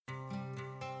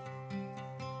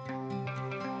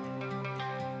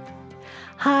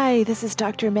Hi, this is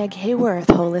Dr. Meg Hayworth,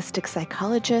 holistic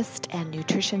psychologist and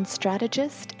nutrition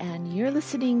strategist, and you're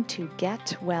listening to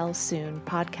Get Well Soon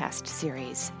podcast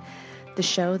series, the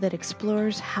show that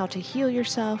explores how to heal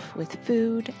yourself with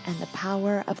food and the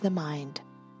power of the mind.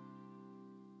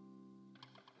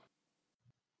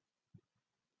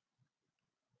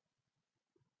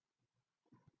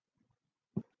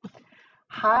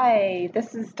 Hi,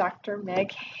 this is Dr.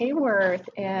 Meg Hayworth,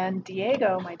 and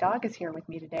Diego, my dog, is here with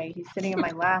me today. He's sitting in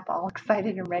my lap, all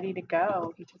excited and ready to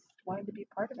go. He just wanted to be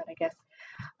part of it, I guess.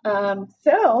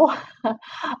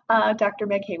 Dr.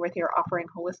 Meg Hayworth here, offering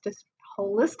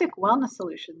holistic wellness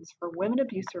solutions for women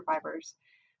abuse survivors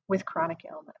with chronic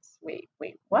illness. Wait,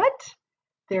 what?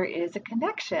 There is a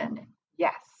connection.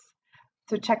 Yes.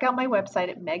 So check out my website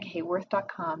at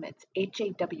meghayworth.com. It's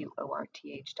HAWORTH.com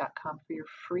for your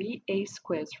free ACE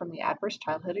quiz from the Adverse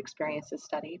Childhood Experiences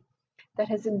study that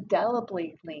has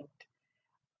indelibly linked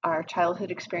our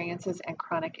childhood experiences and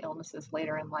chronic illnesses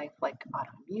later in life, like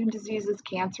autoimmune diseases,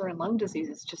 cancer, and lung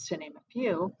diseases, just to name a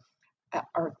few,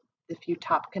 are the few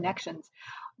top connections.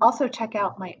 Also, check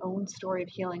out my own story of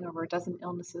healing over a dozen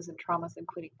illnesses and traumas,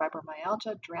 including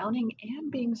fibromyalgia, drowning, and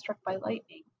being struck by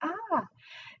lightning.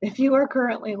 If you are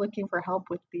currently looking for help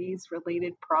with these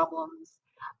related problems,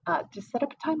 just set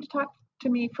up a time to talk to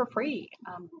me for free.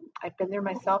 I've been there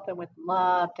myself and would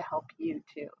love to help you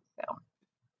too. So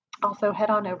also head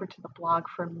on over to the blog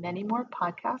for many more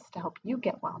podcasts to help you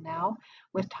get well now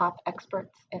with top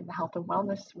experts in the health and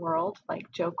wellness world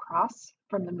like Joe Cross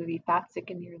from the movie Fat,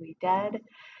 Sick, and Nearly Dead,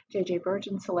 JJ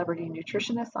Virgin, celebrity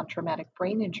nutritionist on traumatic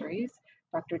brain injuries,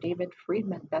 Dr. David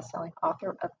Friedman, bestselling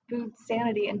author of Food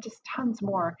Sanity, and just tons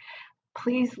more.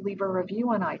 Please leave a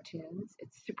review on iTunes.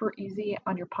 It's super easy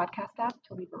on your podcast app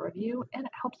to leave a review, and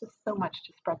it helps us so much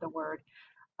to spread the word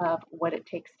of what it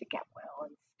takes to get well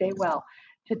and stay well.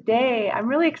 Today, I'm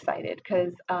really excited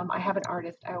because I have an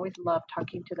artist. I always love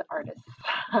talking to the artists.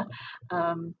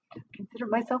 Consider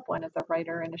myself one as a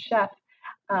writer and a chef.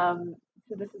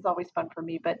 So this is always fun for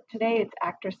me. But today it's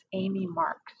actress Amy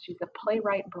Marks. She's a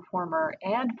playwright and performer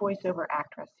and voiceover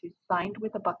actress who's signed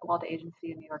with the Buchwald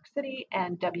Agency in New York City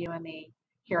and WME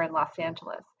here in Los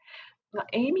Angeles. Now,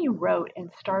 Amy wrote and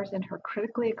stars in her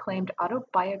critically acclaimed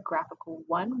autobiographical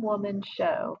one-woman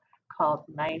show called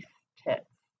Nice Tits.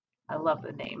 I love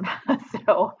the name.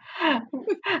 So,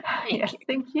 yes,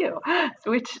 thank you.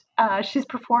 So, which she's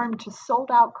performed to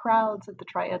sold-out crowds at the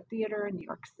Triad Theater in New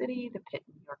York City, the Pit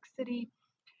in New York City,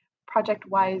 Project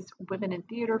Wise Women in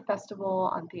Theater Festival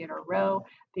on Theater Row,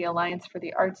 the Alliance for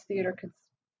the Arts Theater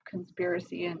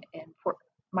Conspiracy in Fort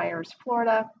Myers,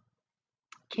 Florida,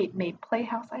 Cape May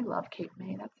Playhouse. I love Cape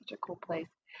May. That's such a cool place.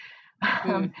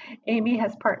 Amy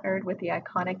has partnered with the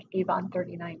iconic Avon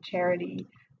 39 charity,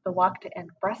 the Walk to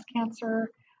End Breast Cancer,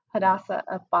 Hadassah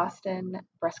of Boston,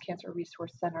 Breast Cancer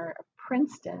Resource Center of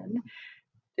Princeton.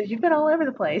 You've been all over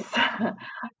the place.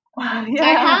 I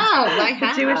have.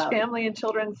 The Jewish Family and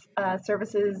Children's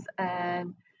Services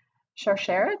and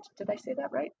Sharsheret. Did I say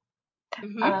that right?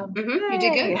 You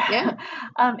did good. Yeah.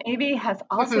 Amy has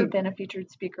also been a featured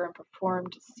speaker and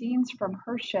performed scenes from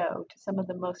her show to some of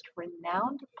the most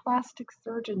renowned plastic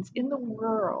surgeons in the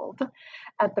world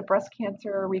at the Breast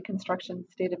Cancer Reconstruction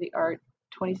State of the Art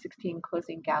 2016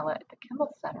 closing gala at the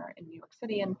Kimmel Center in New York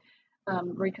City. And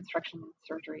reconstruction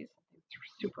surgery is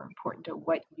super important to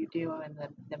what you do and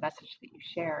the message that you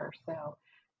share. So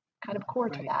kind of core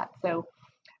to that. So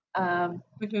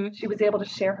she was able to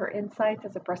share her insights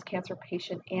as a breast cancer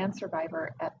patient and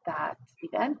survivor at that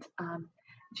event.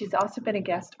 She's also been a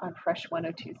guest on Fresh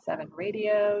 102.7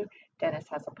 Radio. Dennis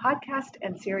has a podcast,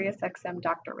 and Sirius XM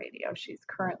Doctor Radio. She's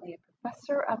currently a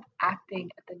professor of acting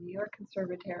at the New York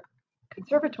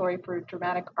Conservatory for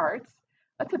Dramatic Arts.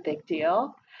 That's a big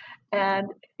deal. And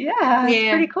it's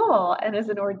pretty cool. And is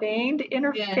an ordained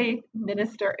interfaith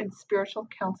minister and spiritual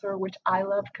counselor, which I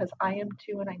love because I am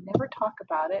too, and I never talk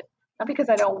about it. Not because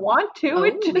I don't want to,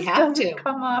 it just doesn't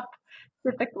come up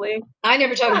typically. I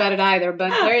never talk about it either, but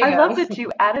there you go. I love that you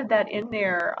added that in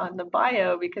there on the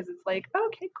bio because it's like,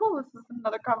 okay, cool, this is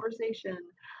another conversation.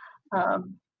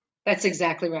 That's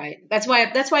exactly right. That's why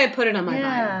I put it on my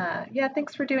bio. Yeah,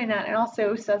 thanks for doing that. It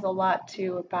also says a lot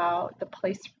too about the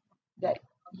place that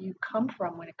you come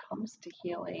from when it comes to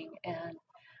healing and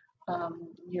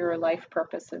your life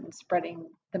purpose and spreading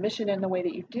the mission in the way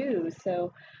that you do.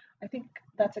 So I think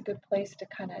that's a good place to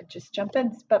kind of just jump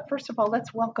in. But first of all,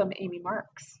 let's welcome Amy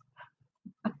Marks.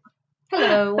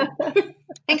 Hello.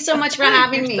 Thanks so much for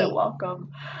having me. You're so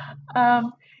welcome.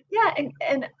 And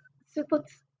so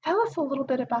let's tell us a little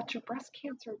bit about your breast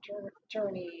cancer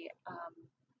journey.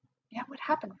 What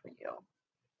happened for you?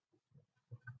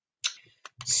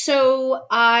 So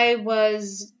I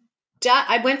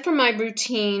went for my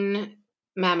routine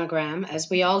mammogram, as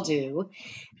we all do,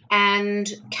 and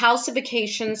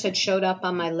calcifications had showed up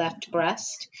on my left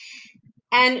breast.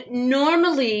 And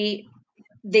normally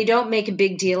they don't make a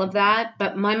big deal of that,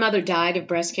 but my mother died of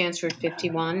breast cancer at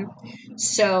 51.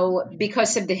 So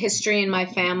because of the history in my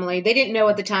family, they didn't know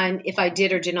at the time if I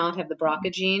did or did not have the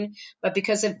BRCA gene, but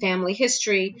because of family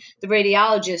history, the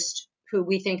radiologist, who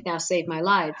we think now saved my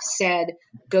life, said,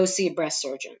 go see a breast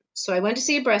surgeon. So I went to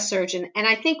see a breast surgeon, and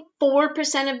I think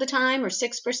 4% of the time or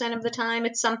 6% of the time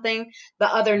it's something,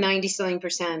 the other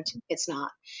 90-something%, it's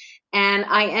not. And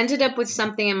I ended up with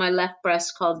something in my left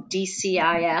breast called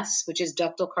DCIS, which is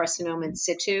ductal carcinoma in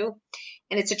situ.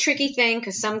 And it's a tricky thing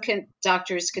because some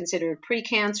doctors consider it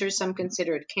precancer, some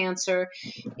consider it cancer.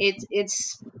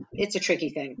 It's a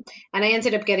tricky thing. And I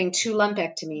ended up getting 2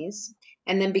 lumpectomies.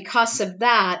 And then because of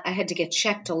that, I had to get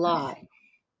checked a lot.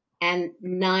 And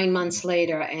 9 months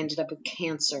later, I ended up with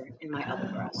cancer in my other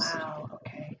breast. Wow.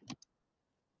 Okay.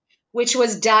 Which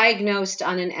was diagnosed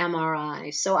on an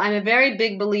MRI. So I'm a very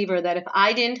big believer that if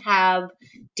I didn't have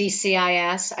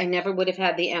DCIS, I never would have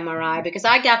had the MRI, because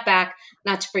I got back,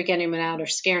 not to freak anyone out or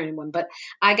scare anyone, but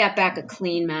I got back a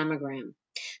clean mammogram.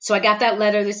 So I got that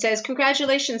letter that says,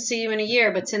 congratulations, see you in a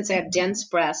year. But since I have dense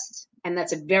breasts, and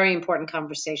that's a very important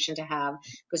conversation to have,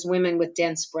 because women with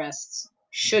dense breasts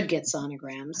should get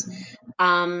sonograms,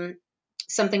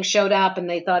 something showed up and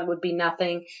they thought it would be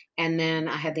nothing. And then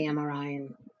I had the MRI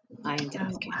and I ended up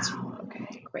with cancer. Wow.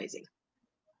 Okay. Crazy.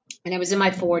 And I was in my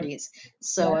 40s,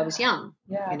 so I was young.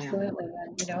 Yeah, you know. absolutely.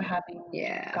 And,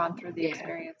 having gone through the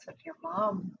experience of your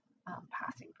mom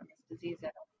passing from this disease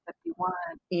at 51.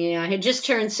 Yeah, I had just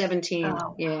turned 17.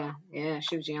 Oh, Yeah,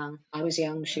 she was young. I was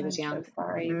young. She was young. I'm so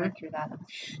sorry you went through that. That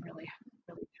was really,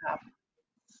 really tough.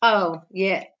 Oh,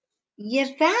 yeah. Yeah,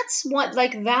 that's what,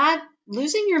 like that,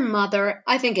 losing your mother,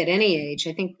 I think at any age,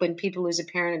 I think when people lose a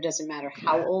parent, it doesn't matter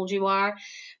how old you are.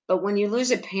 But when you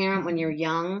lose a parent when you're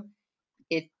young,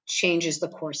 it changes the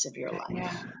course of your life.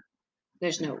 Yeah.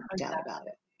 There's no doubt about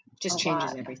it. Just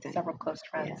changes everything. Several close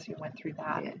friends who went through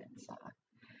that. And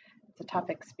it's a tough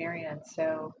experience.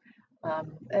 So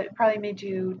it probably made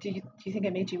you, do you think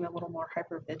it made you a little more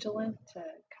hypervigilant to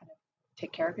kind of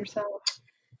take care of yourself?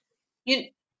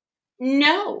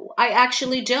 No, I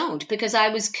actually don't, because I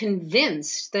was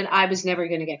convinced that I was never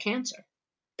going to get cancer.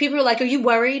 People are like, are you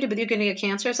worried about you're going to get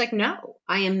cancer? I was like, no,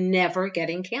 I am never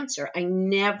getting cancer. I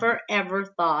never, ever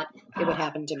thought it would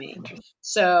happen to me.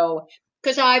 So,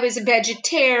 because I was a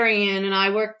vegetarian and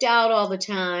I worked out all the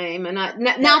time, and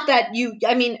not that you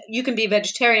can be a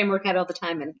vegetarian, work out all the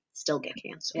time, and still get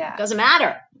cancer. Yeah. It doesn't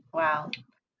matter. Wow.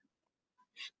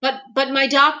 But my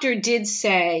doctor did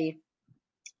say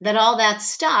that all that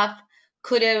stuff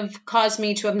could have caused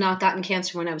me to have not gotten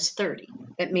cancer when I was 30.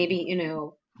 That maybe,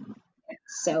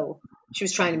 so she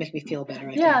was trying to make me feel better.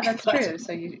 I think. That's true.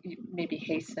 So you maybe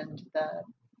hastened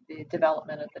the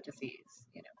development of the disease,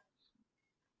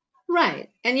 Right.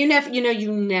 And you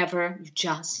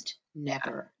just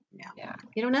never know. Yeah.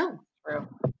 You don't know. True.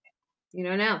 You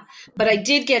don't know. But I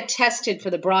did get tested for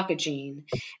the BRCA gene,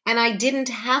 and I didn't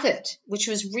have it, which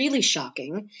was really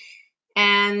shocking.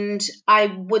 And I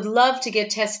would love to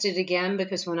get tested again,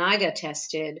 because when I got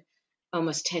tested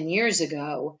almost 10 years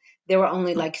ago, there were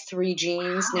only like 3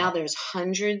 genes. Wow. Now there's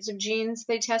hundreds of genes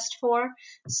they test for.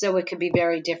 So it could be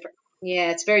very different.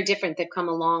 Yeah, it's very different. They've come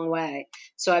a long way.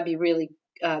 So I'd be really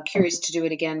curious to do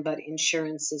it again, but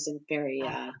insurance isn't very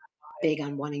big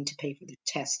on wanting to pay for the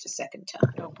test a second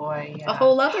time. Oh boy, yeah. A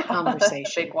whole other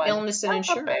conversation. Big one. Illness and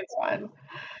insurance. A big one.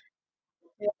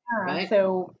 Yeah. Right.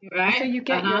 So you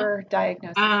get your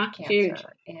diagnosis of cancer, huge.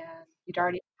 And you'd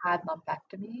already had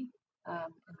lumpectomy.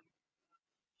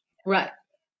 Right.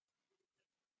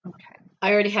 Okay.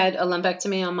 I already had a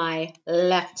lumpectomy on my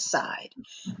left side.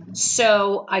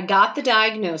 So I got the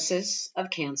diagnosis of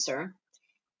cancer,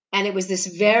 and it was this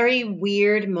very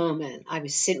weird moment. I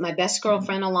was sitting, my best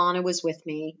girlfriend, Alana, was with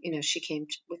me. She came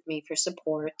with me for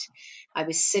support. I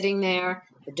was sitting there.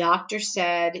 The doctor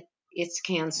said, it's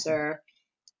cancer.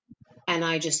 And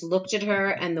I just looked at her,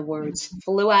 and the words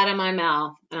flew out of my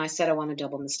mouth. And I said, I want a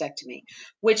double mastectomy,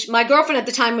 which my girlfriend at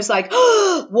the time was like,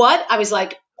 oh, what? I was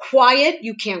like, quiet.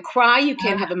 You can't cry. You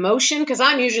can't have emotion. Because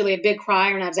I'm usually a big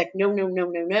crier. And I was like, no.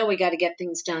 We got to get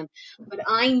things done. But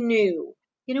I knew,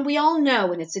 we all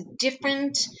know, and it's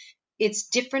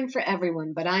different for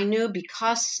everyone. But I knew,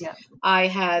 because I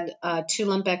had 2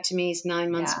 lumpectomies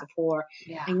 9 months before,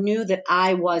 I knew that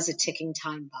I was a ticking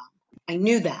time bomb. I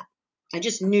knew that. I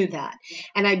just knew that.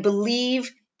 And I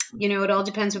believe, it all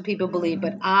depends what people believe,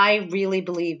 but I really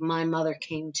believe my mother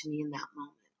came to me in that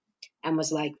moment. and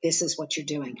was like, this is what you're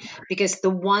doing. Because the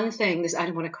one thing, I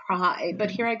don't want to cry,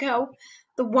 but here I go.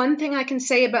 The one thing I can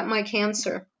say about my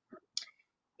cancer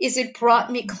is it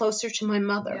brought me closer to my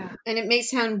mother. Yeah. And it may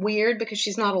sound weird because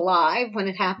she's not alive when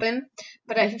it happened,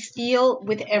 but I feel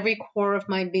with every core of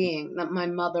my being that my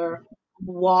mother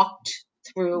walked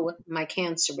through my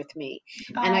cancer with me.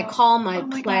 And I call my oh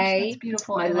my gosh, play that's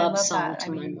beautiful. my And I love love song that. to I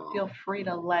my mean, mom. feel free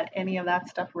to let any of that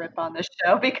stuff rip on the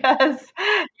show because,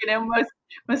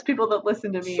 most people that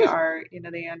listen to me are,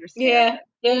 they understand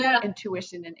Yeah.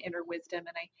 intuition and inner wisdom.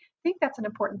 And I think that's an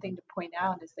important thing to point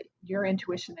out is that your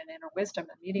intuition and inner wisdom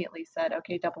immediately said,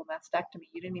 okay, double mastectomy.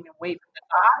 You didn't even wait for the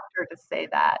doctor to say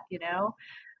that,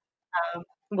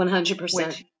 100%.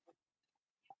 which,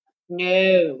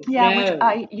 No. which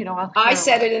I I'll hear a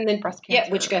said lot it of in the, breast yeah,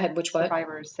 cancer which, go ahead, which what?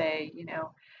 survivors say,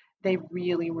 they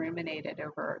really ruminated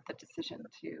over the decision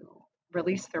to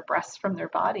release their breasts from their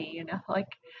body, like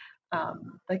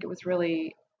it was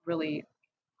really, really,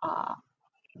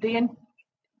 the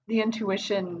the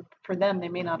intuition for them, they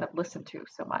may not have listened to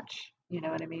so much. You know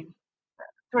what I mean?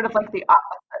 Sort of like the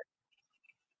opposite.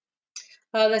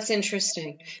 Oh, that's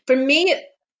interesting. For me,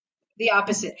 the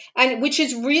opposite. And which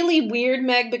is really weird,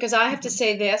 Meg, because I have to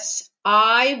say this.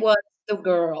 I was the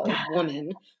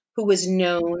woman who was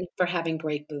known for having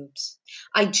great boobs.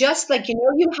 I just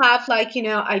you have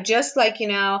I just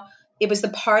it was the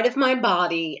part of my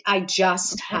body. I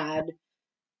just had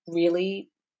really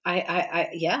I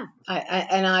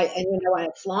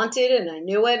flaunted and I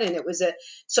knew it, and it was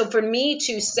so for me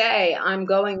to say I'm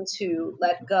going to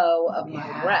let go of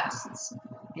my breasts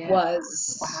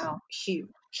was Wow. huge,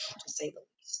 to say the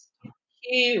least.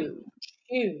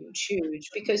 Huge,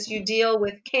 because you deal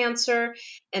with cancer,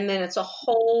 and then it's a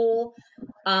whole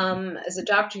as a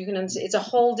doctor you can understand, it's a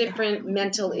whole different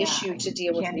mental issue to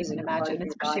deal with Can't even losing a part of imagine,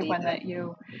 your especially body one that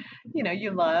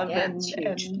you love, yeah, and it's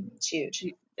huge. It's huge.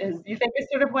 you think is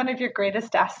sort of one of your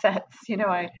greatest assets.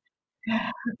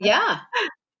 Yeah.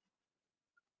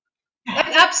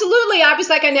 Absolutely. I was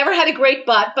like, I never had a great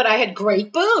butt, but I had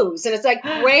great boobs. And it's like,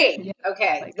 great. Yeah,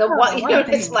 Okay. like, The oh, one, the one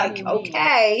it's thing, what do like, you need?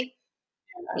 okay.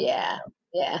 Yeah.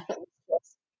 Yeah.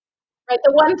 Right.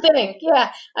 The one thing.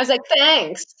 Yeah. I was like,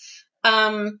 thanks.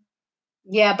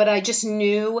 Yeah, but I just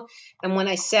knew. And when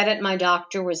I said it, my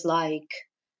doctor was like,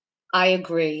 I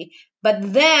agree.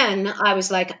 But then I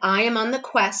was like, I am on the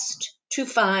quest to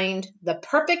find the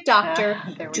perfect doctor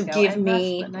There we to go. give And that's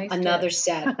me the nice another bit.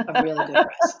 set of really good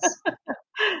breasts.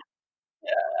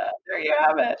 There you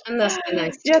have it. And that's the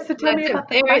nice Yeah, tip. so tell me about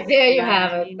the There, quest there you then.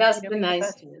 have I it. mean, That's the because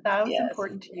nice tip. that was Yes.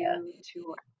 important to Yeah.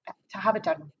 you to have it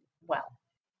done well.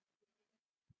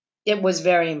 It was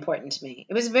very important to me.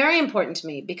 It was very important to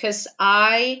me because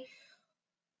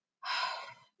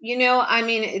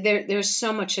there's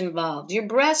so much involved. Your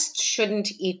breast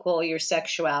shouldn't equal your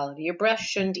sexuality. Your breast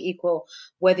shouldn't equal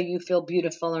whether you feel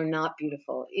beautiful or not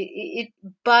beautiful.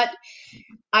 But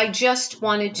I just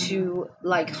wanted to,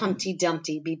 like Humpty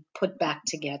Dumpty, be put back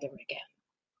together again.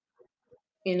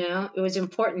 It was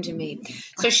important to me.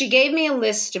 So she gave me a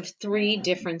list of 3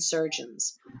 different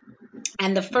surgeons.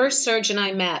 And the first surgeon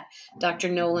I met, Dr.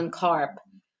 Nolan Karp,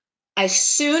 as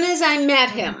soon as I met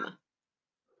him,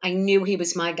 I knew he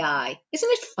was my guy. Isn't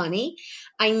it funny?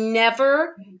 I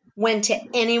never went to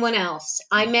anyone else.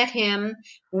 I met him.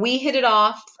 We hit it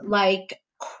off like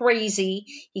crazy.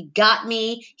 He got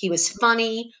me. He was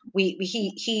funny. We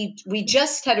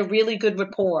just had a really good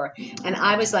rapport. And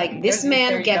I was like, this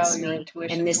man gets me,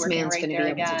 and this man's going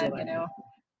to be able to do it.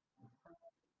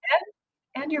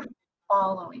 And you're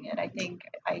following it. I think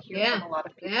I hear from a lot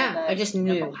of people that I just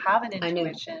knew. they'll have an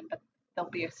intuition, but they'll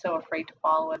be so afraid to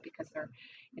follow it because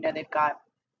they've got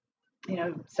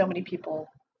so many people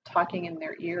talking in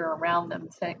their ear around them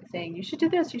saying you should do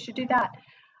this, you should do that.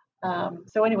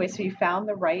 So anyway, so you found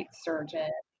the right surgeon.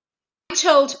 I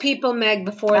told people, Meg,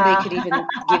 before they could even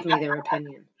give me their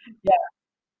opinion. Yeah.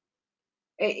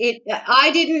 I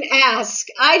didn't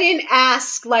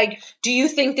ask, like, do you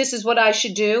think this is what I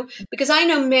should do? Because I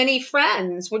know many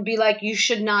friends would be like, you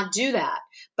should not do that.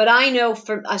 But I know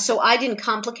so I didn't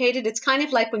complicate it. It's kind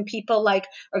of like when people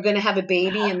are going to have a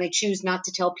baby and they choose not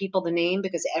to tell people the name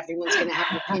because everyone's going to have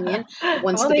an opinion. But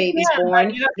once the baby's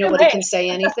born, nobody can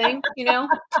say anything,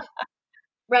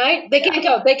 Right? They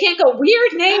can't go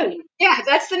weird name. Yeah,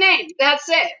 that's the name. That's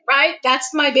it. Right?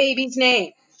 That's my baby's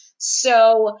name.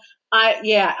 So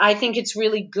I think it's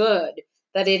really good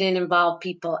that it didn't involve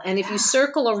people. And if you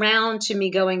circle around to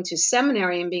me going to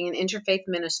seminary and being an interfaith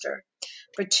minister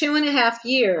for 2.5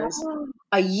 years,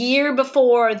 a year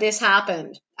before this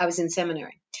happened, I was in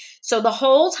seminary. So the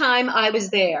whole time I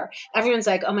was there, everyone's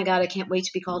like, oh my God, I can't wait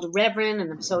to be called a reverend.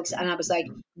 And I'm so excited. And I was like,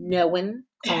 no one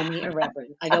call me a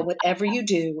reverend. I go, whatever you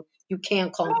do, you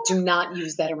can't call me. Do not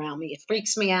use that around me. It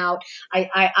freaks me out.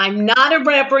 I'm not a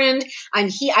reverend. I'm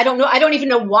here. I don't know. I don't even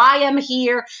know why I'm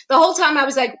here. The whole time I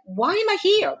was like, why am I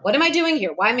here? What am I doing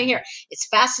here? Why am I here? It's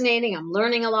fascinating. I'm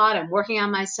learning a lot. I'm working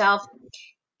on myself.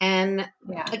 And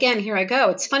again, here I go.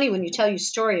 It's funny when you tell your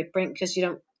story, because you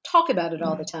don't talk about it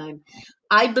all the time.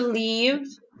 I believe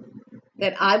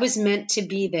that I was meant to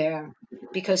be there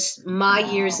because my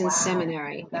years in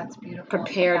seminary That's beautiful.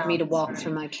 prepared me to walk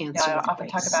through my cancer. I often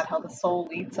talk about how the soul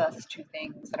leads us to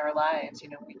things in our lives.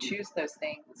 We choose those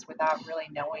things without really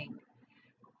knowing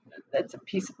that's a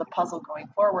piece of the puzzle going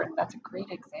forward, and that's a great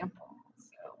example.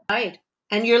 So. Right.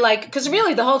 And you're like, because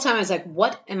really the whole time I was like,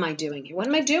 what am I doing here? What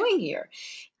am I doing here?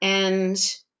 And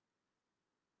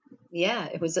yeah,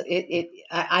 it was,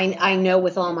 I know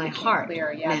with all my heart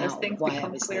clear. now those things why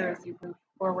become I was clear there. as you move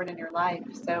forward in your life.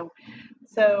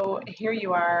 So here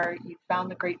you are, you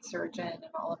found the great surgeon and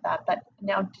all of that. But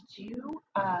now, did you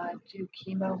do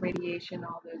chemo, radiation,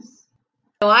 all those?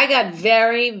 So I got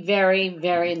very, very,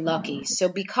 very lucky. So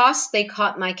because they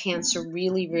caught my cancer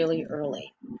really, really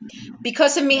early,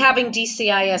 because of me having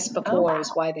DCIS before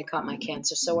is why they caught my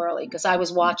cancer so early, because I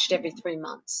was watched every 3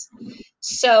 months.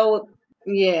 So,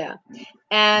 yeah.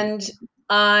 And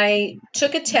I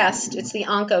took a test. It's the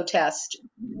onco test,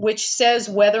 which says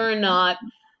whether or not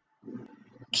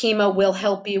chemo will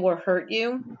help you or hurt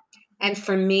you. And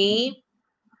for me,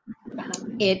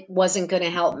 it wasn't going to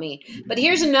help me. But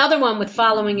here's another one with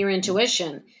following your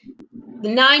intuition. The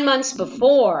 9 months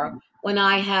before, when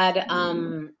I had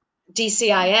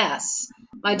DCIS,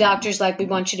 my doctor's like, we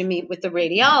want you to meet with the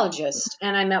radiologist.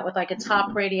 And I met with like a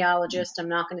top radiologist. I'm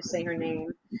not going to say her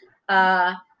name.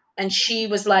 And she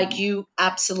was like, you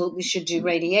absolutely should do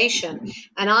radiation.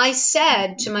 And I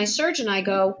said to my surgeon,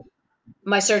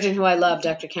 my surgeon who I love,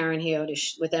 Dr. Karen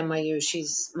Heodish with NYU,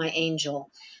 she's my angel.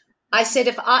 I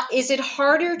said, is it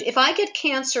harder, if I get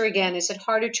cancer again, is it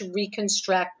harder to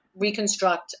reconstruct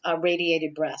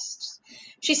radiated breasts?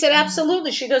 She said,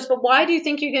 absolutely. She goes, but why do you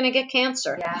think you're going to get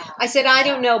cancer? I said, I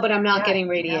don't know, but I'm not getting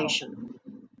radiation.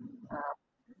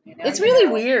 It's really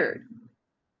weird.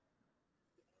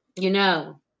 You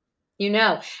know.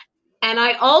 And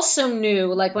I also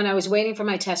knew, like when I was waiting for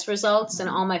my test results and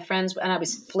all my friends, and I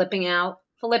was flipping out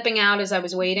as I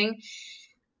was waiting.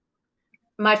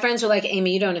 My friends were like,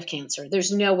 Amy, you don't have cancer.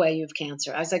 There's no way you have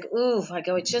cancer. I was like, ooh,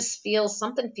 it just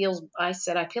something feels, I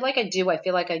said, I feel like I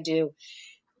do.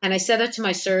 And I said that to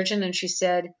my surgeon, and she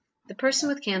said, the person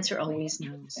with cancer always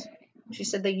knows. She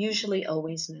said, they usually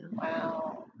always know.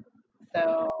 Wow.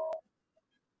 So.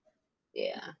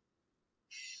 Yeah.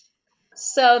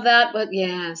 So that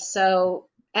was, So,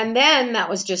 and then that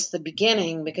was just the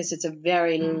beginning, because it's a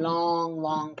very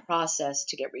long process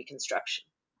to get reconstruction.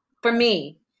 For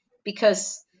me,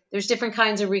 because there's different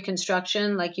kinds of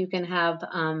reconstruction. Like you can have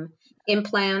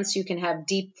implants, you can have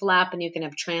deep flap, and you can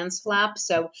have trans flap.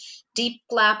 So deep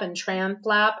flap and trans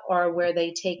flap are where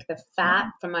they take the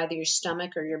fat from either your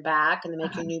stomach or your back, and they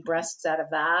make your new breasts out of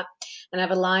that. And I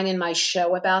have a line in my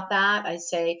show about that. I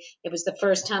say it was the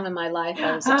first time in my life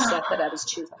I was upset that I was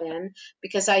too thin,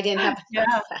 because I didn't have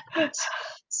enough fat.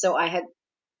 So I had,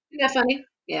 isn't that funny?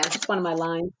 Yeah, it's one of my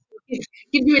lines.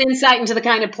 Give you an insight into the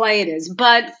kind of play it is.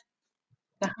 But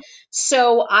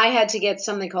so I had to get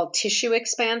something called tissue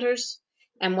expanders.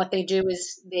 And what they do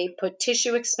is they put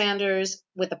tissue expanders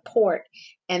with a port,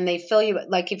 and they fill you,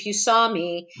 like if you saw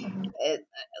me,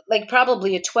 like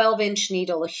probably a 12-inch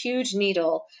needle, a huge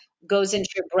needle goes into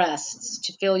your breasts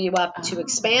to fill you up, to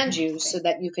expand you so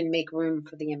that you can make room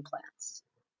for the implants.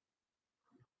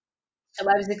 So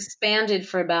I was expanded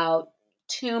for about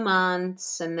 2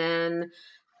 months, and then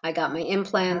I got my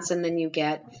implants, and then you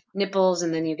get nipples,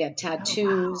 and then you get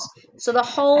tattoos. So the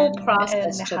whole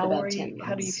process took about 10 months.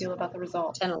 How do you feel about the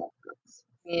results? 10, 11 months.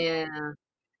 Yeah.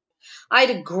 I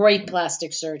had a great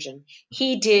plastic surgeon.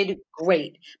 He did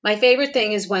great. My favorite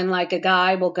thing is when like a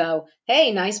guy will go,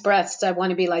 hey, nice breasts. I want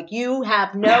to be like, you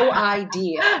have no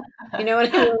idea. You know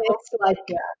what I mean? It's like,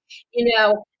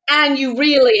 and you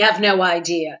really have no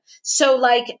idea. So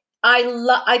like,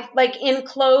 I like in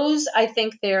clothes, I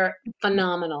think they're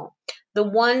phenomenal. The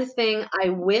one thing I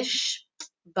wish,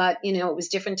 but it was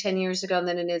different 10 years ago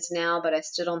than it is now, but I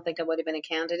still don't think I would have been a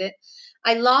candidate.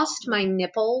 I lost my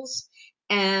nipples,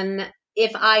 and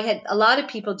if I had, a lot of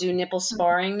people do nipple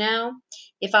sparring now.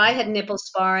 If I had nipple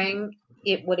sparring,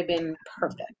 it would have been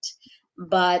perfect.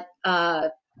 But the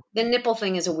nipple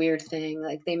thing is a weird thing.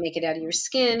 Like they make it out of your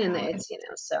skin, and it's,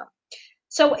 so.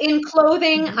 So in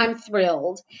clothing, I'm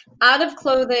thrilled. Out of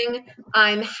clothing,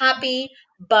 I'm happy.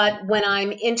 But when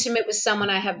I'm intimate with someone,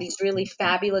 I have these really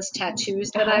fabulous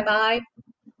tattoos that I Uh-huh. buy,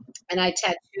 and I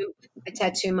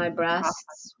tattoo my Awesome.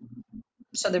 breasts,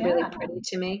 so they're really Yeah, pretty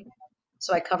to me.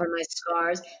 So I cover my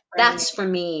scars. right. That's for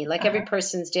me. Like every Uh-huh.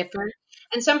 person's different.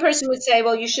 And some person would say,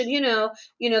 well, you should,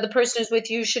 the person who's with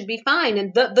you should be fine.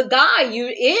 And the guy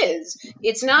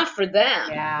it's not for them.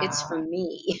 It's Yeah, for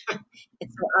me.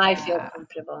 It's so I feel yeah,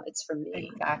 comfortable. It's for me.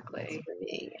 It's exactly. for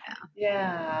me. Yeah.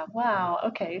 Yeah. Wow.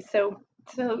 Okay. So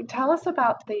tell us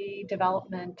about the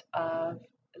development of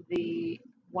the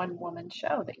one woman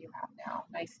show that you have now.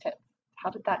 Nice tip. How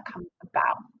did that come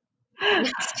about?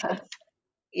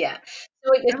 Yeah.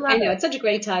 So I I love know it. it's such a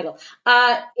great title.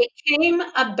 It came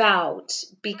about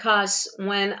because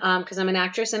because I'm an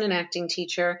actress and an acting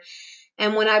teacher,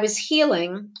 and when I was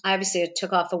healing, obviously I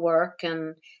took off the work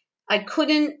and I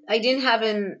didn't have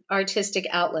an artistic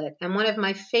outlet. And one of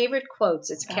my favorite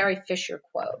quotes, it's Uh, Carrie Fisher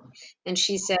quote, and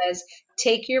she says,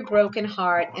 "Take your broken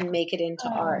heart and make it into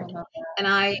oh, art." I love that.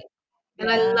 And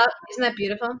I Yeah. love, isn't that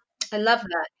beautiful? I love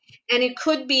that. And it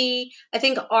could be, I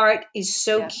think art is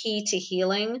so Yes. key to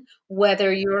healing,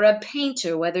 whether you're a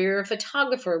painter, whether you're a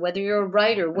photographer, whether you're a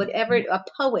writer, a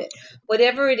poet,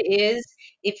 whatever it is,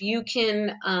 if you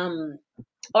can,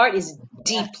 art is Yes.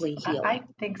 deeply I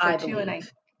healing, think so I too. And believe. I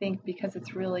think because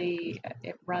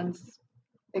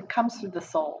it comes through the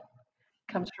soul,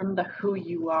 comes from the who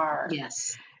you are.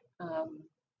 Yes. Um,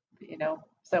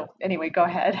 so anyway, go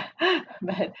ahead.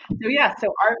 But so yeah,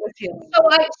 so art was healing. So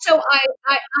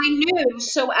I knew.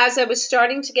 So as I was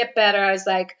starting to get better, I was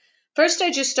like, first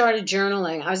I just started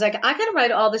journaling. I was like, I got to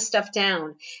write all this stuff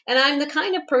down. And I'm the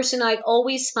kind of person I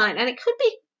always find, and it could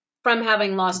be from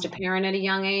having lost a parent at a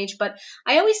young age, but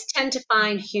I always tend to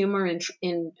find humor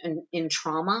in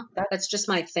trauma. That's That's just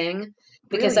my thing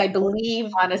because really I important,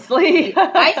 believe, honestly.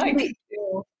 I I believe, do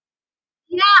too.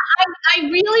 yeah, I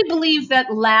really believe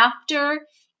that laughter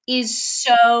is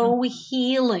so Mhm.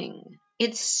 healing.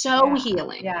 It's so Yeah,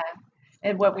 healing. yeah.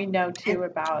 And what we know And too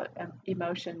about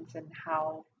emotions and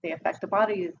how they affect the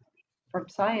body from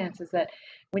science is that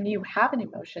when you have an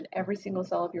emotion, every single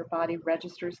cell of your body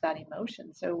registers that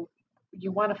emotion. So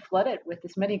you want to flood it with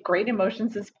as many great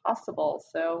emotions as possible.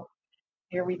 So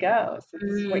here we go. So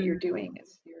this is what you're mm, doing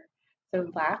so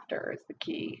laughter is the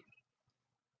key.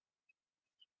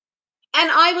 and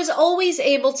I was always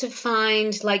able to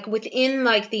find, like, within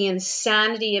like the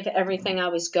insanity of everything I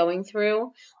was going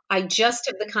through, I just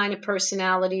have the kind of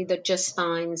personality that just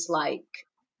finds like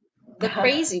the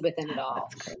crazy within it all.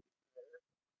 That's great.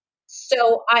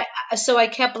 So I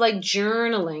kept like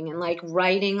journaling and like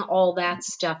writing all that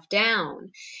stuff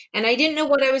down. And I didn't know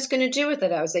what I was going to do with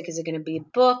it. I was like, is it going to be a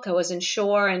book? I wasn't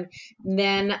sure. And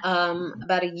then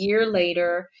about a year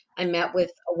later, I met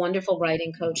with a wonderful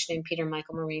writing coach named Peter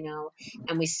Michael Marino,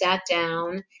 and we sat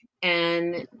down,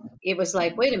 and it was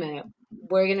like, wait a minute,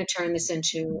 we're going to turn this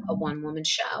into a one woman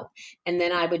show. And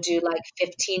then I would do like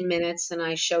 15 minutes and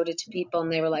I showed it to people,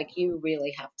 and they were like, you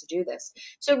really have to do this.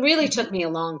 So it really took me a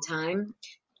long time.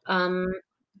 Um,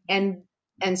 and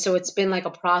and so it's been like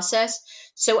a process.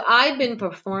 So I've been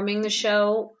performing the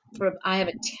show for, I have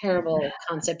a terrible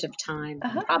concept of time,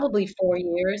 Uh-huh. probably 4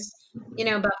 years,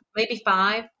 about maybe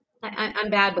five. I'm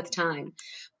bad with time.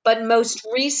 But most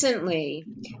recently,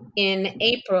 in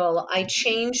April, I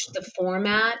changed the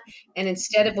format, and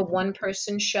instead of a one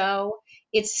person show,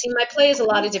 see, my play is a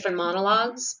lot of different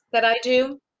monologues that I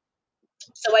do.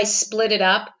 So I split it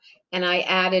up and I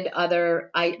added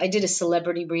I did a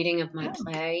celebrity reading of my Oh,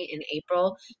 play in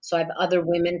April. So I have other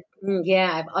women,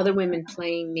 yeah, I have other women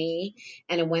playing me,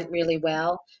 and it went really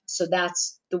well. So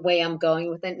that's the way I'm going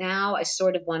with it now. I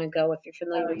sort of want to go, if you're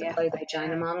familiar oh with the yes, play, The I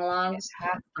Vagina am. Monologues,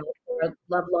 Fantastic. or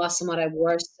Love, Loss, and What I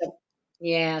Wore. So,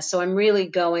 yeah, so I'm really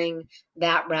going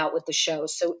that route with the show.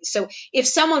 So if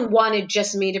someone wanted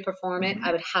just me to perform it, I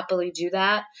Mhm. would happily do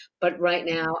that. But right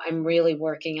now, I'm really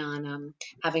working on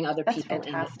having other That's people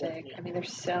in it with fantastic. me. I mean,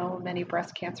 there's so many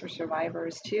breast cancer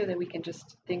survivors too that we can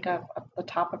just think of at the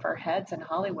top of our heads in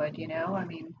Hollywood, you know? I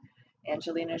mean,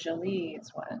 Angelina Jolie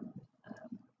is one.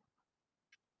 Um,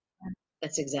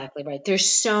 That's exactly right. There's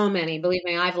so many. Believe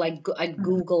me, I mhm.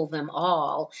 Google them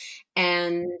all.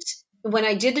 And when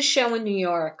I did the show in New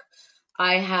York,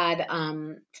 I had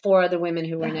four other women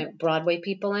who were in it, Broadway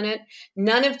people in it.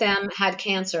 None of them had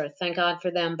cancer, thank God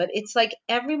for them. But it's like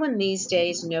everyone these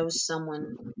days knows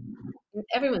someone.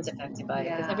 Everyone's affected by it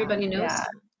because Yeah, everybody knows yeah.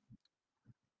 someone,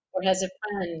 or has a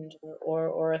friend,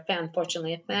 or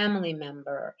unfortunately, a family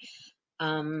member.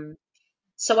 Um,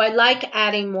 So I like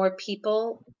adding more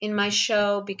people in my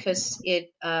show because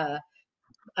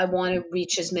I want to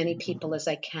reach as many people as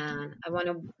I can. I want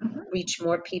to reach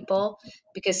more people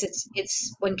because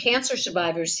it's when cancer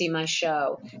survivors see my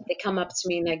show, they come up to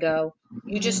me and they go,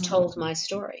 "You just told my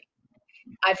story."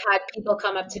 I've had people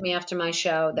come up to me after my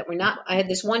show that were not. I had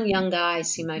this one young guy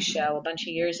see my show a bunch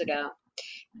of years ago,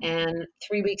 and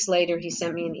 3 weeks later, he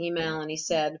sent me an email and he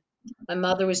said, "My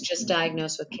mother was just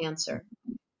diagnosed with cancer.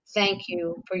 Thank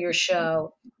you for your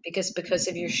show because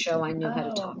of your show, I knew how to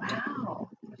Oh, talk to her." wow.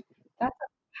 That's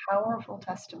a powerful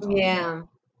Yeah, testimonial.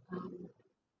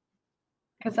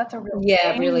 Because that's a real yeah,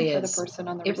 it thing really for the is. person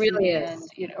on the It really receiving end,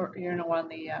 is. or on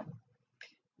the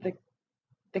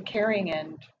the caring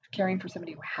end, caring for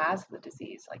somebody who has the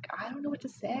disease. Like, I don't know what to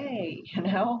say, you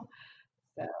know?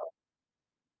 So,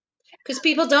 Because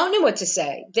people don't know what to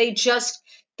say. They just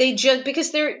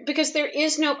because there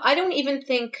is no. I don't even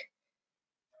think.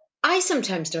 I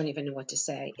sometimes don't even know what to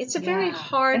say. It's a very yeah.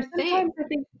 hard And thing. sometimes I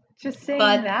think just saying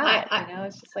But that,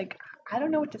 it's just like, I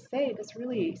don't know what to say. This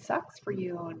really sucks for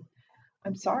you, and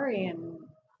I'm sorry, and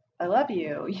I love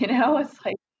you, you know? It's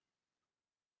like,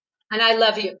 and I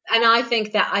love you. And I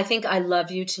think I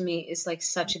love you to me is like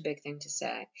such a big thing to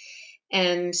say.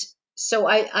 And so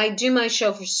I do my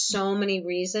show for so many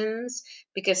reasons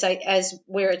because as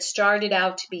where it started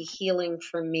out to be healing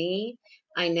for me,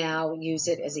 I now use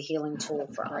it as a healing tool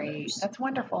that's for great. others. That's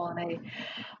wonderful. And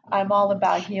I'm all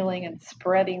about healing and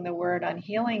spreading the word on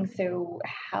healing. So,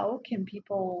 how can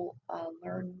people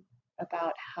learn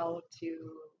about how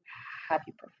to have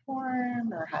you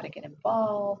perform, or how to get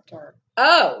involved, or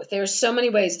Oh, there's so many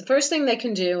ways. The first thing they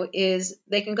can do is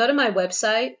they can go to my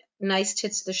website,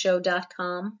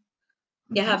 nicetitstheshow.com.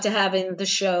 You have to have in the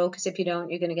show because if you don't,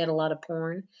 you're going to get a lot of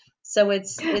porn. So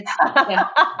it's yeah,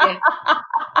 yeah,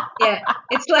 yeah.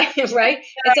 It's like right.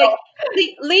 It's like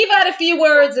leave out a few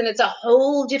words and it's a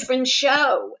whole different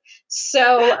show.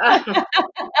 So yeah,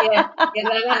 yeah,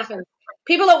 that happens.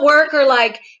 People at work are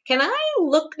like, "Can I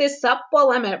look this up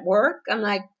while I'm at work?" I'm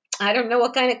like, "I don't know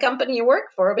what kind of company you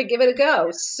work for, but give it a go."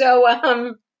 So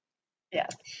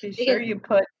yes, be sure because you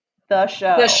put the the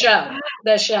show. show,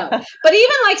 the show. But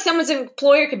even like someone's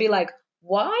employer could be like,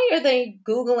 why are they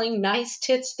Googling nice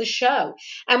tits the show?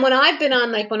 And when I've been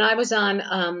on, like when I was on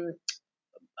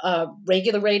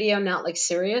regular radio, not like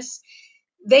Sirius,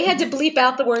 they had to Mhm. bleep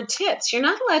out the word tits. You're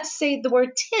not allowed to say the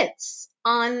word tits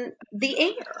on the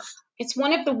air. It's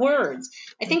one of the words.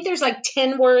 I think there's like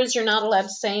 10 words you're not allowed to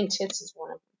say, and tits is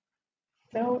one of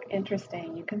them. So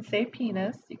interesting. You can say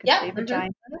penis, you can Yep. say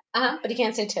vagina, But you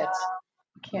can't say tits.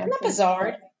 you Isn't can't that say bizarre?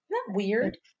 tit. Isn't that It,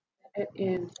 weird? it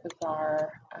is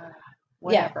bizarre. Yeah,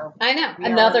 Whatever. I know. We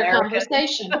are Another American.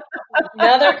 conversation.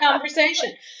 Another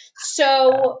conversation.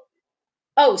 So,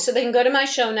 so they can go to my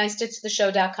show,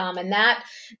 nicetitstheshow.com, and that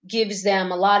gives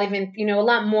them a lot of, a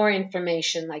lot more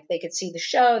information. Like they could see the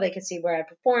show, they could see where I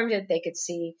performed it, they could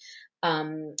see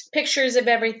pictures of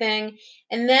everything,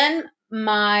 and then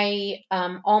my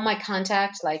all my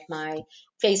contacts, like my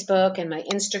Facebook and my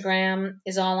Instagram,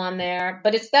 is all on there.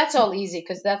 But that's all easy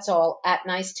because that's all at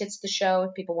Nice Tits the Show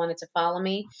if people wanted to follow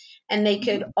me, and they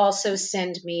could Mhm. also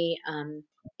send me an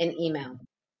email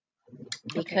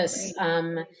Okay, because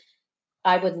great.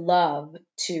 I would love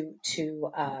to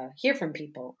hear from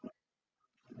people.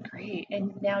 Great.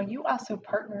 And now you also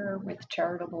partner with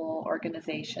charitable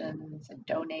organizations and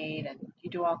donate, and you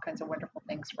do all kinds of wonderful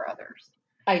things for others.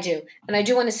 I do, and I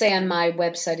do want to say on my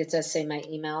website it does say my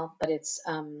email, but it's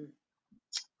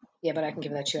yeah, but I can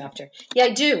give that to you after. Yeah, I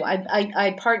do.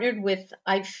 I partnered with.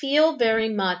 I feel very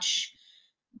much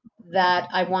that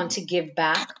I want to give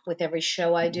back with every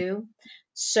show I do.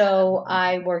 So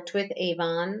I worked with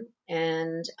Avon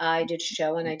and I did a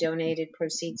show and I donated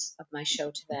proceeds of my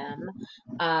show to them.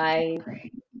 I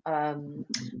Great.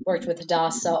 worked with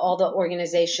Hadassah, all the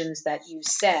organizations that you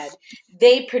said.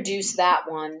 They produced that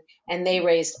one and they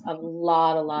raised a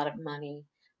lot of money.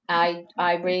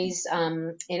 I raised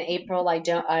in April. I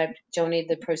donated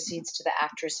the proceeds to the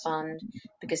Actors Fund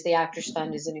because the Actors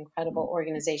Fund is an incredible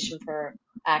organization for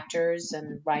actors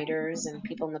and writers and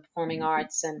people in the performing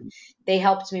arts, and they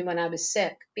helped me when I was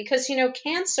sick because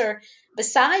cancer,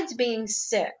 besides being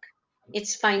sick,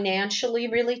 it's financially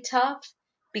really tough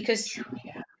because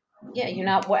Yeah, yeah, you're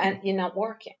not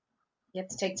working. You have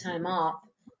to take time off.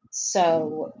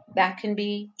 So that can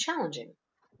be challenging.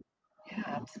 yeah,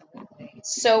 absolutely.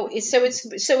 So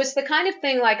it's the kind of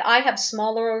thing like I have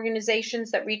smaller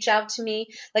organizations that reach out to me.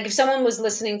 Like if someone was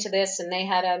listening to this and they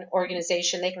had an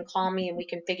organization, they can call me and we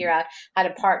can figure out how to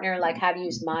partner, like how to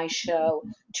use my show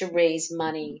to raise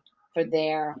money for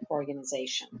their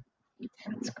organization.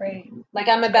 That's great. Like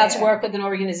I'm That's about great. to work with an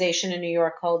organization in New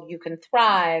York called You Can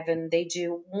Thrive, and they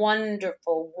do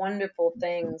wonderful, wonderful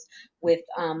things with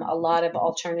a lot of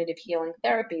alternative healing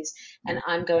therapies. And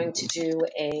I'm going to do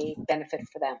a benefit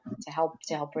for them to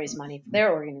help raise money for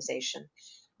their organization.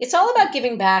 It's all about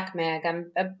giving back, Meg.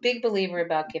 I'm a big believer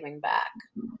about giving back.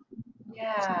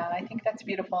 Yeah, I think that's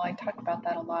beautiful. I talk about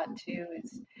that a lot too.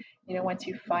 Is once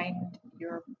you find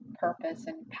your purpose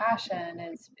and passion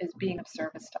is being of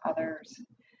service to others,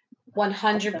 help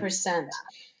them. 100%.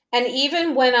 And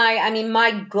even when I mean,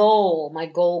 my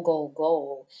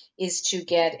goal is to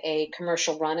get a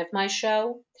commercial run of my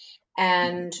show.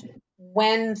 And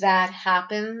when that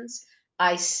happens,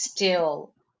 I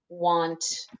still want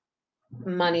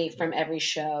money from every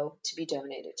show to be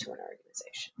donated to an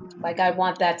organization. Like I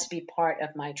want that to be part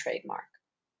of my trademark.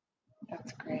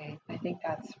 That's great. I think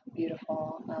that's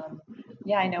beautiful.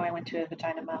 Yeah, I know I went to a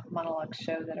Vagina Monologue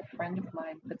show that a friend of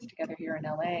mine puts together here in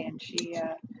LA, and she,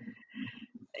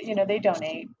 they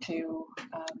donate to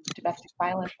domestic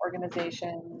violence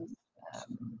organizations,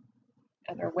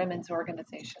 other women's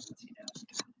organizations,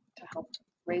 to help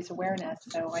raise awareness.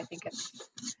 So I think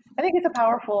it's a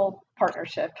powerful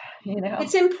partnership.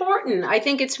 It's important. I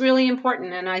think it's really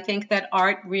important, and I think that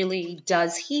art really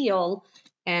does heal.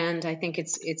 And I think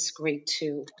it's great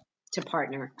to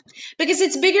partner because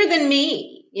it's bigger than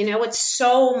me. It's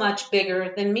so much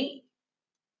bigger than me.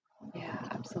 Yeah,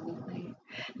 absolutely.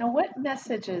 Now, what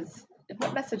message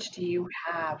do you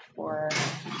have for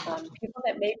people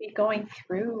that may be going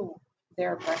through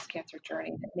their breast cancer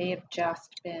journey that may have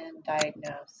just been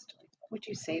diagnosed? What would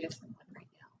you say to someone right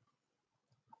now?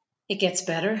 It gets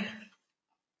better.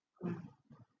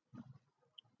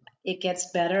 It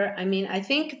gets better. I mean, I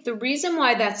think the reason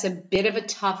why that's a bit of a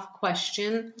tough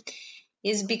question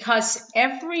is because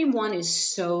everyone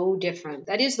is so different.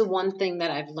 That is the one thing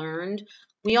that I've learned.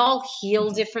 We all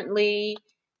heal differently.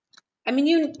 I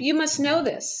mean, you must know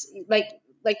this, like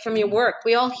from your work.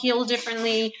 We all heal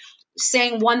differently.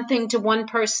 Saying one thing to one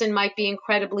person might be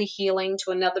incredibly healing.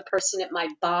 To another person, it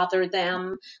might bother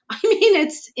them. I mean,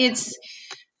 it's.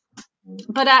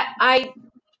 But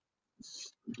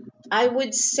I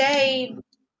would say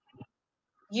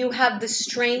you have the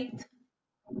strength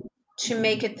to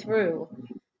make it through.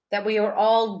 That we are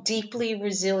all deeply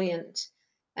resilient,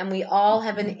 and we all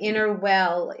have an inner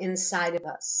well inside of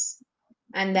us,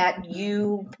 and that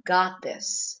you got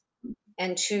this.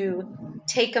 And to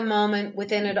take a moment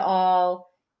within it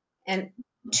all, and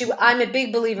I'm a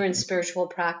big believer in spiritual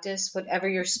practice. Whatever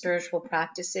your spiritual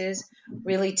practice is,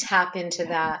 really tap into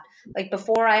that. Like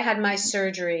before I had my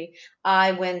surgery,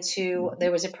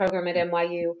 there was a program at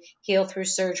NYU, Heal Through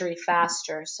Surgery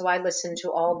Faster. So I listened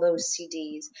to all those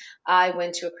CDs. I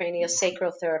went to a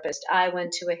craniosacral therapist. I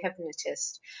went to a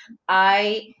hypnotist.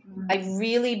 I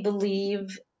really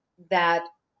believe that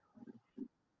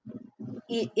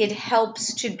it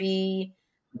helps to be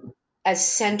as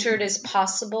centered as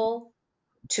possible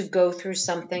to go through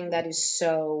something that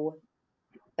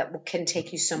can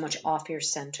take you so much off your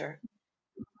center.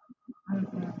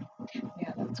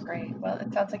 Yeah, that's great. Well,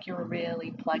 it sounds like you were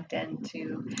really plugged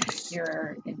into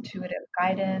your intuitive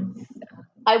guidance.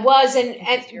 I was,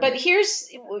 but here's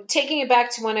taking it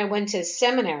back to when I went to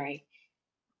seminary.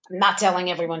 I'm not telling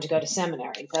everyone to go to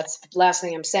seminary. That's the last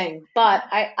thing I'm saying. But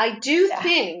I do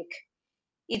think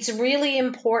it's really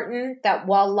important that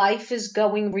while life is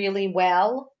going really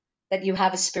well, that you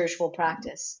have a spiritual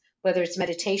practice, whether it's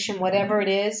meditation, whatever it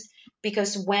is,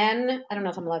 because I don't know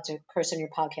if I'm allowed to curse on your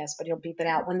podcast, but you'll beep it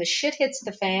out. When the shit hits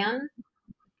the fan,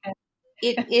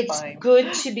 it's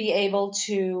good to be able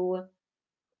to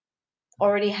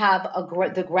already have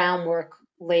the groundwork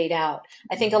laid out.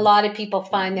 I think a lot of people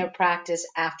find their practice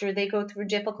after they go through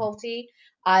difficulty.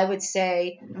 I would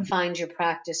say find your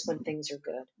practice when things are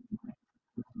good.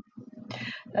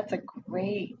 That's a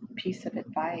great piece of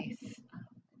advice. It's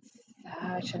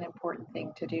such an important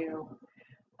thing to do.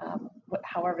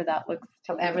 However that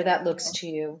looks to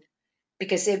you,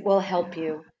 because it will help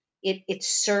you. It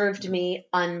served me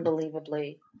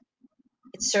unbelievably.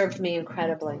 It served me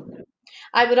incredibly.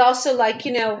 I would also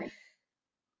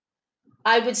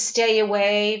I would stay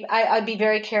away. I'd be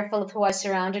very careful of who I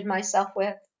surrounded myself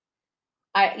with.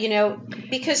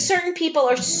 Because certain people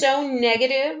are so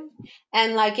negative,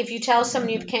 and like if you tell someone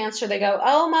you have cancer, they go,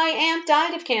 "Oh, my aunt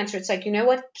died of cancer." It's like, you know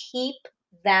what? Keep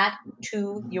that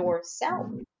to yourself.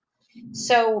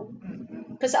 So,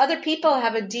 because other people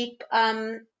have a deep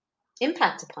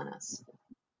impact upon us.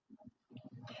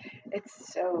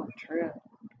 It's so true.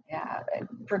 Yeah,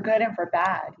 for good and for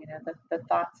bad. The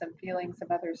thoughts and feelings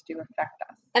of others do affect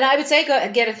us. And I would say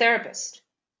go get a therapist.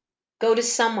 Go to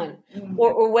someone,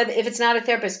 or whether if it's not a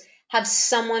therapist, have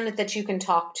someone that you can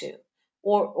talk to,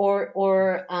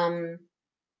 or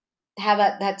have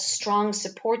that strong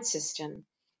support system,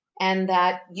 and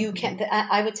that you can.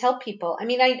 I would tell people. I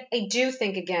mean, I do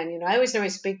think, again, I always know I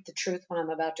speak the truth when I'm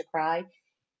about to cry.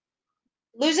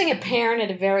 Losing a parent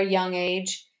at a very young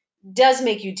age does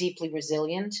make you deeply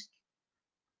resilient.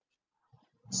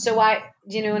 So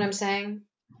do you know what I'm saying?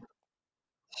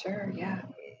 Sure, yeah.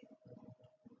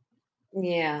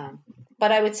 Yeah.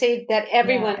 But I would say that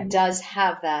everyone does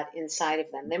have that inside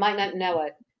of them. They might not know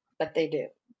it, but they do.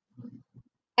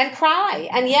 And cry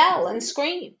and yell and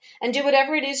scream and do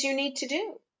whatever it is you need to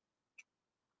do.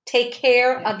 Take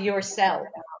care of yourself.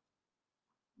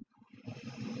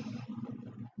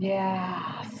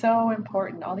 Yeah, so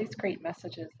important. All these great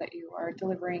messages that you are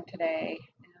delivering today.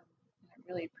 I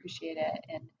really appreciate it.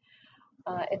 And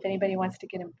if anybody wants to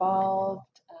get involved,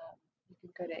 you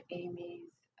can go to Amy's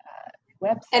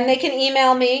website. And they can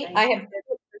email me. I have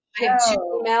 2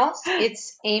 emails.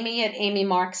 It's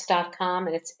amy@amymarks.com,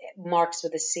 and it's Marks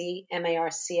with a C,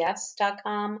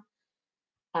 MARCS.com.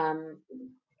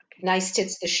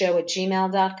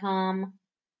 nicetitstheshow@gmail.com,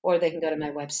 or they can go to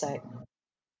my website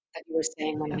that you were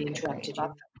saying when I interrupted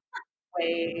you.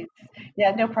 Ways.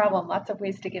 Yeah, no problem. Lots of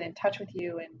ways to get in touch with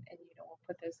you, and we'll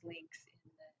put those links in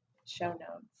the show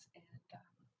notes. And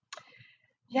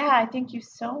yeah, I thank you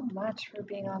so much for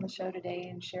being on the show today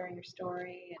and sharing your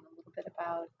story and a little bit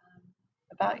about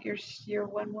your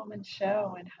one woman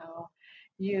show and how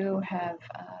you have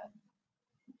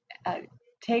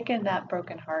taken that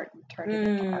broken heart and turned it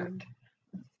into art.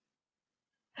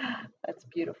 That's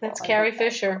beautiful. That's Carrie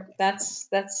Fisher. That's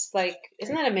like,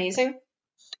 isn't that amazing?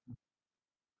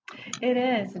 It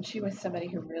is, and she was somebody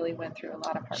who really went through a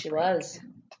lot of heartbreak.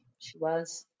 She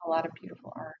was. A lot of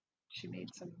beautiful art. She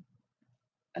made some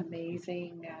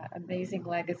amazing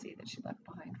legacy that she left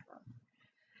behind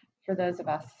for those of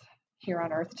us here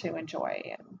on Earth to enjoy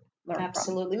and learn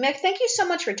Absolutely. Meg, thank you so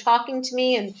much for talking to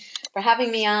me and for having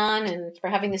me on and for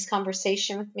having this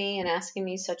conversation with me and asking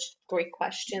me such great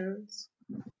questions.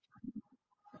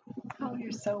 Oh,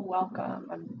 you're so welcome.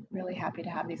 I'm really happy to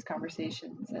have these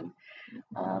conversations. And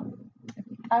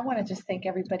I want to just thank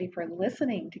everybody for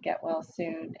listening to Get Well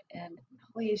Soon. And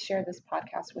please share this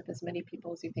podcast with as many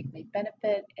people as you think may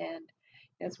benefit. And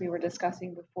as we were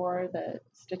discussing before, the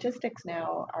statistics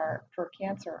now for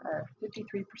cancer are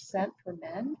 53% for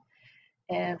men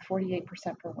and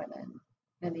 48% for women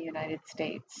in the United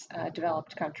States,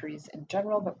 developed countries in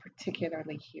general, but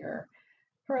particularly here,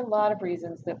 for a lot of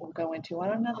reasons that we'll go into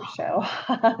on another show.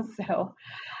 So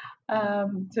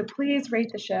please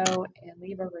rate the show and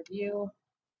leave a review.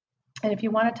 And if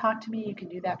you want to talk to me, you can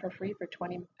do that for free for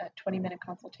 20-minute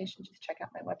consultation. Just check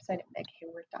out my website at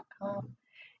meghayworth.com.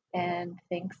 And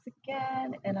thanks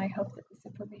again. And I hope that this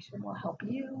information will help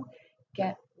you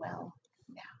get well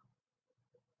now.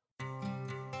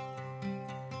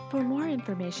 For more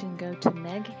information, go to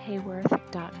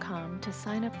meghayworth.com to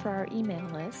sign up for our email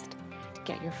list,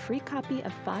 get your free copy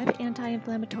of 5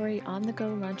 anti-inflammatory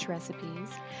on-the-go lunch recipes,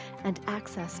 and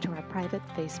access to our private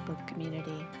Facebook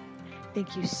community.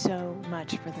 Thank you so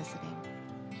much for listening.